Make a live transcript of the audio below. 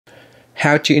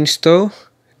how to install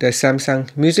the Samsung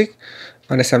Music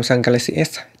on the Samsung Galaxy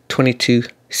S22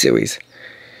 series.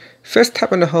 First,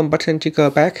 tap on the home button to go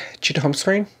back to the home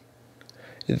screen.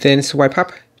 Then swipe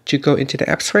up to go into the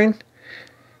app screen.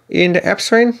 In the app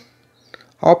screen,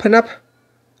 open up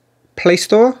Play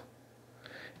Store.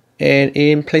 And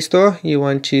in Play Store, you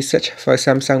want to search for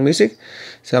Samsung Music.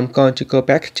 So I'm going to go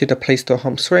back to the Play Store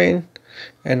home screen,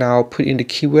 and I'll put in the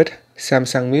keyword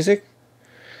Samsung Music.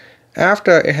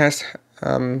 After it has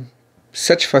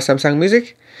searched for Samsung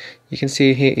Music, you can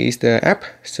see here is the app.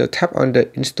 So tap on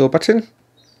the install button.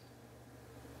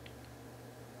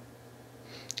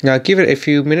 Now give it a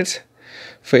few minutes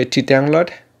for it to download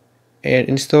and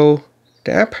install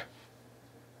the app.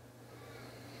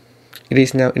 It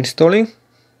is now installing.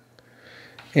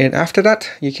 And after that,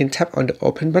 you can tap on the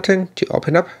open button to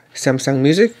open up Samsung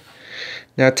Music.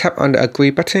 Now tap on the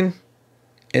agree button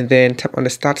and then tap on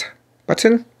the start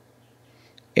button.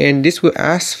 And this will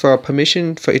ask for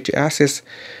permission for it to access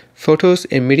photos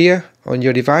and media on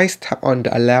your device. Tap on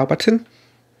the allow button.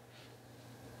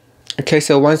 Okay,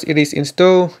 so once it is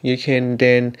installed, you can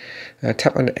then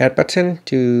tap on the add button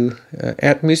to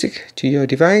add music to your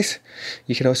device.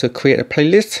 You can also create a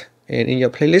playlist, and in your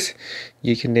playlist,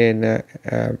 you can then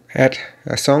add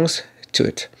songs to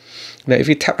it. Now, if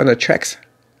you tap on the tracks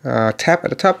tab at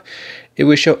the top, it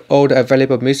will show all the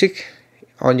available music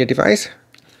on your device.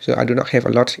 So I do not have a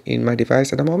lot in my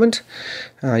device at the moment.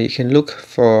 You can look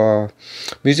for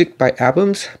music by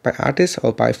albums, by artists,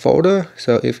 or by folder.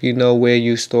 So if you know where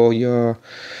you store your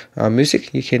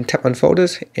music, you can tap on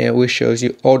folders, and it will show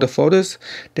you all the folders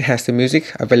that has the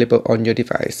music available on your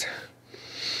device.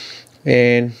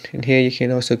 And in here, you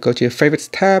can also go to your favorites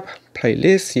tab,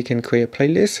 playlist. You can create a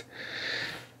playlist,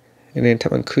 and then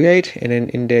tap on create, and then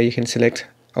in there you can select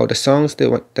all the songs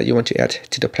that you want to add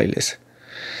to the playlist.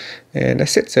 And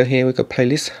that's it. So here we got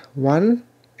playlist 1,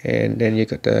 and then you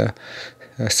got the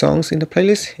songs in the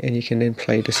playlist, and you can then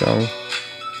play the song.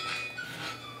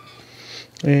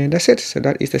 And that's it. So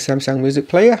that is the Samsung Music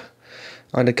Player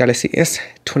on the Galaxy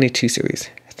S22 series.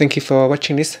 Thank you for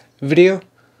watching this video.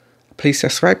 Please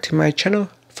subscribe to my channel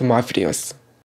for more videos.